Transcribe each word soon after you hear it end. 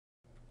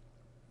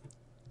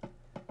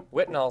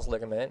Whitnall's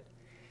ligament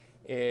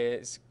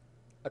is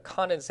a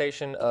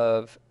condensation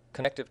of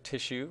connective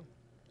tissue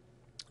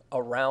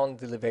around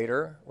the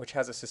levator, which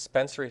has a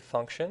suspensory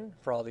function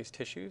for all these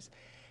tissues,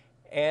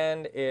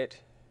 and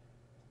it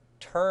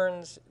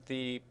turns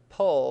the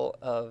pull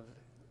of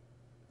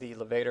the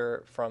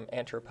levator from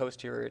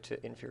anterior-posterior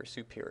to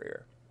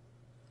inferior-superior.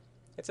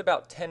 It's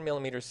about 10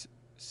 millimeters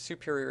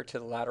superior to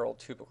the lateral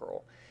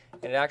tubercle,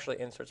 and it actually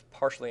inserts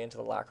partially into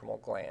the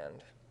lacrimal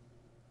gland.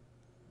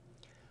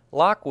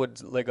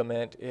 Lockwood's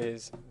ligament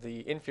is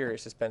the inferior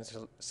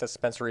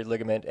suspensory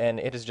ligament, and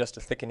it is just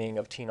a thickening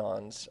of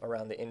tenons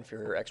around the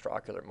inferior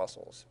extraocular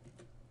muscles.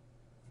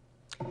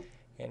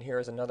 And here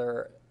is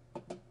another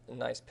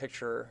nice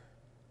picture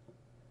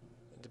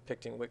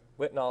depicting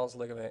Whitnall's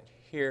ligament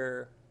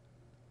here,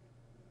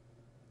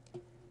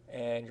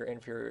 and your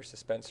inferior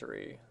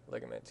suspensory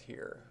ligament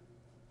here,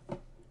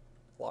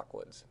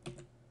 Lockwood's.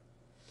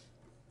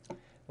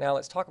 Now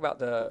let's talk about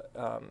the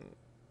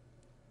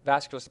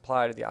vascular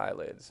supply to the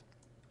eyelids.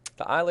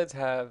 The eyelids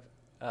have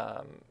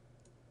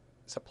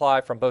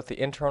supply from both the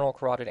internal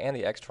carotid and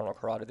the external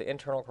carotid. The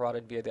internal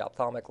carotid via the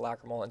ophthalmic,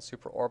 lacrimal, and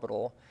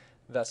supraorbital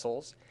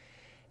vessels,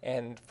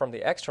 and from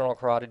the external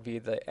carotid via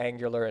the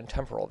angular and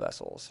temporal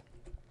vessels.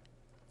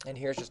 And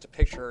here's just a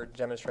picture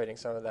demonstrating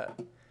some of that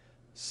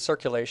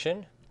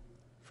circulation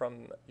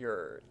from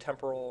your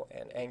temporal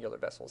and angular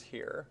vessels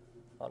here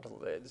onto the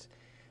lids.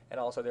 And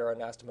also there are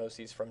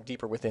anastomoses from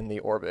deeper within the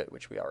orbit,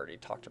 which we already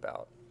talked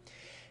about.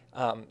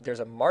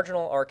 There's a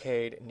marginal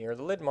arcade near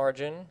the lid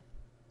margin,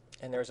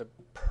 and there's a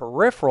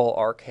peripheral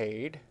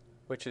arcade,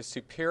 which is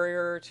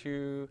superior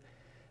to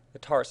the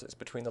tarsus,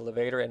 between the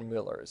levator and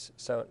molars.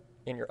 So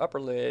in your upper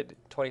lid,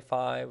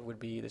 25 would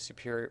be the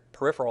superior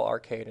peripheral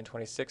arcade, and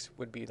 26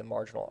 would be the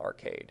marginal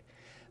arcade.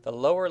 The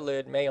lower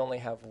lid may only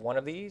have one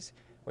of these,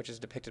 which is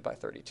depicted by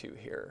 32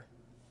 here.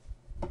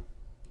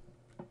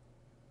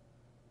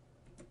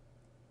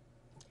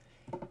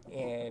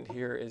 And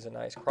here is a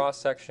nice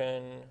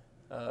cross-section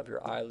of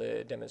your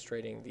eyelid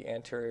demonstrating the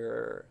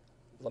anterior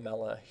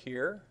lamella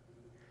here,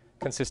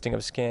 consisting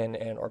of skin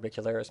and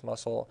orbicularis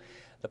muscle.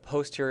 The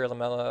posterior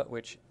lamella,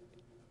 which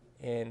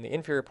in the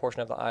inferior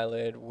portion of the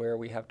eyelid where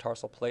we have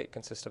tarsal plate,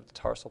 consists of the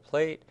tarsal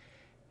plate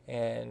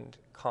and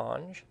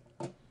conge,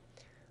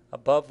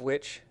 above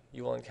which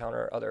you will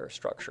encounter other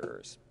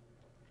structures.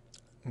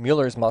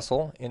 Mueller's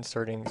muscle,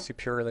 inserting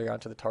superiorly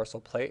onto the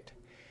tarsal plate,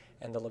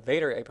 and the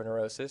levator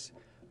aponeurosis,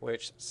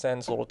 which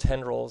sends little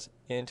tendrils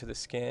into the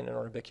skin and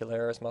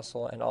orbicularis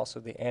muscle, and also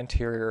the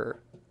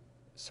anterior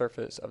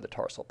surface of the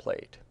tarsal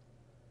plate.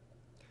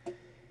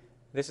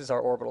 This is our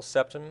orbital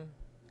septum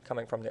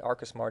coming from the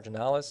arcus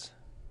marginalis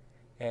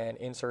and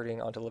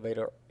inserting onto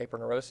levator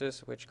aponeurosis,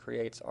 which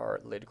creates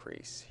our lid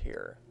crease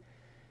here.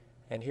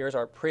 And here's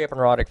our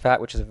preaponeurotic fat,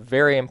 which is a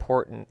very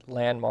important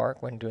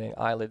landmark when doing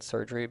eyelid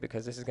surgery,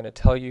 because this is going to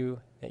tell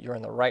you that you're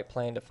in the right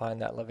plane to find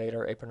that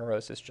levator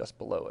aponeurosis just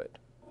below it.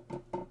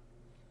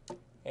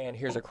 And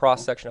here's a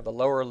cross-section of the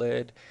lower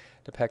lid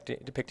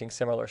depicting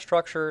similar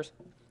structures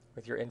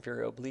with your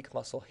inferior oblique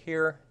muscle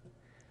here,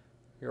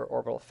 your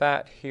orbital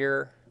fat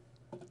here,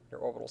 your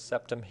orbital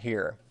septum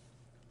here.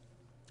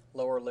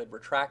 Lower lid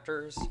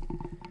retractors,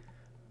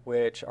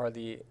 which are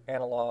the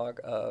analog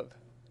of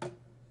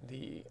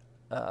the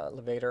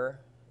levator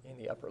in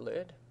the upper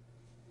lid.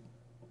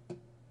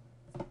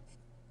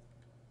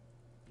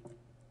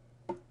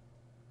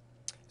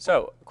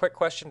 So, a quick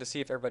question to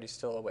see if everybody's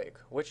still awake.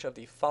 Which of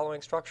the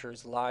following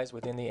structures lies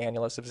within the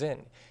annulus of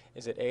Zinn?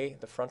 Is it A,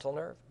 the frontal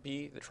nerve,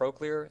 B, the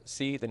trochlear,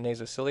 C, the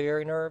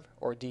nasociliary nerve,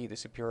 or D, the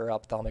superior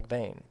ophthalmic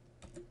vein?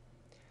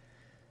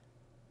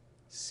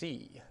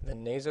 C, the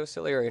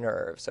nasociliary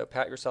nerve. So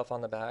pat yourself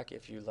on the back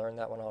if you learned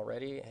that one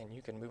already, and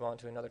you can move on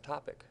to another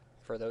topic.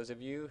 For those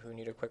of you who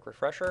need a quick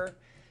refresher,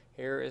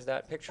 here is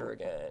that picture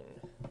again,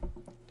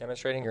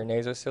 demonstrating your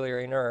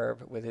nasociliary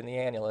nerve within the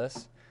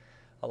annulus,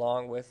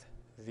 along with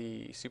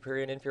the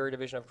superior and inferior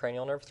division of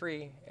cranial nerve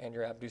 3 and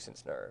your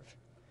abducens nerve.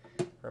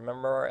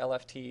 Remember, our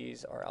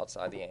LFTs are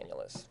outside the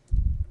annulus.